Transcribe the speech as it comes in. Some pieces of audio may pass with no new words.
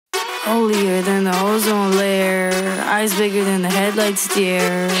Holier than the ozone layer. Eyes bigger than the headlights,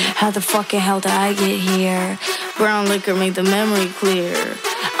 dear. How the fucking hell did I get here? Brown liquor make the memory clear.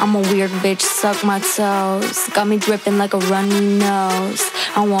 I'm a weird bitch, suck my toes. Got me dripping like a runny nose.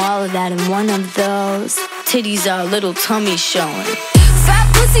 I want all of that in one of those. Titties out, little tummy showing.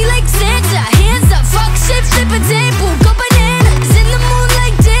 Fat pussy like Santa, hands up, fuck shit, flip a table, go bananas. In the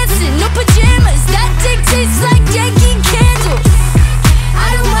moonlight dancing, no pajamas. That dick tastes like Yankee candle.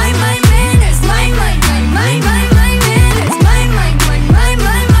 I don't mind my manners, my manners, my manners, my manners, my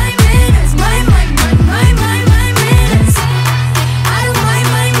manners. I don't mind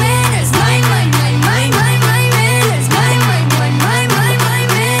my manners, my manners, my manners, my manners.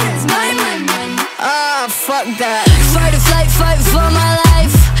 Ah, fuck that. Fight or flight, fight for my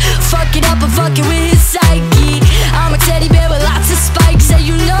life. Fuck it up, I'm fucking with his psyche. I'm a teddy bear with lots of spikes. Say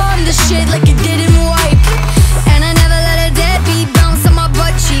you know I'm the shit like it didn't wipe. And I never let a deadbeat bounce on my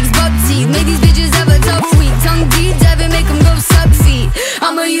butt cheeks, buck teeth. Make these bitches have a tough week. Tongue deep, diving, make them go suck feet.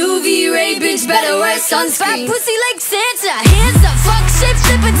 I'm a UV ray bitch, better wear sunscreen. Fat pussy like Santa, hands up, fuck shit,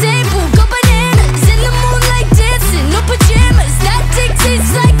 flip a table, go bananas. In the moonlight dancing, no pajamas. That dick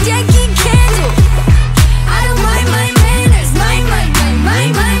tastes like Yankee candle. I don't mind my manners, my manners,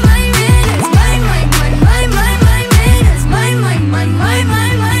 my manners, my manners, my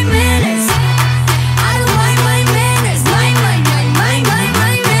manners. I don't mind my manners, my manners, my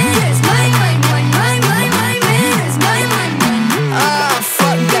manners, my manners, my manners. Ah,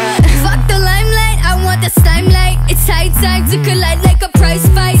 fuck that. Fuck the limelight, I want the limelight. It's high time to collide like a prize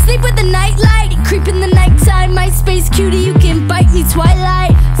fight. Sleep with the nightlight, creep in the nighttime. My space cutie, you can bite me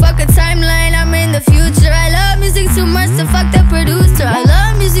twilight. Fuck a timeline, I'm in the future. I love music too much to fuck the producer. I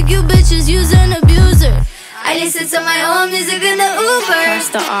love music, you bitches use and abuse her. I listen to my own music in the Uber. Pass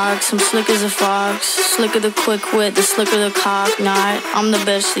the ox, I'm slick as a fox. Slicker the quick wit, the slicker the cock knot. I'm the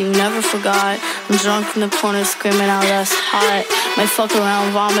bitch that you never forgot. I'm drunk in the corner screaming out that's hot. Might fuck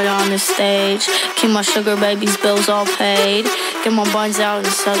around, vomit on the stage. Keep my sugar baby's bills all paid. Get my buns out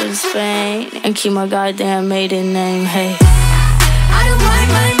in southern Spain. And keep my goddamn maiden name, hey.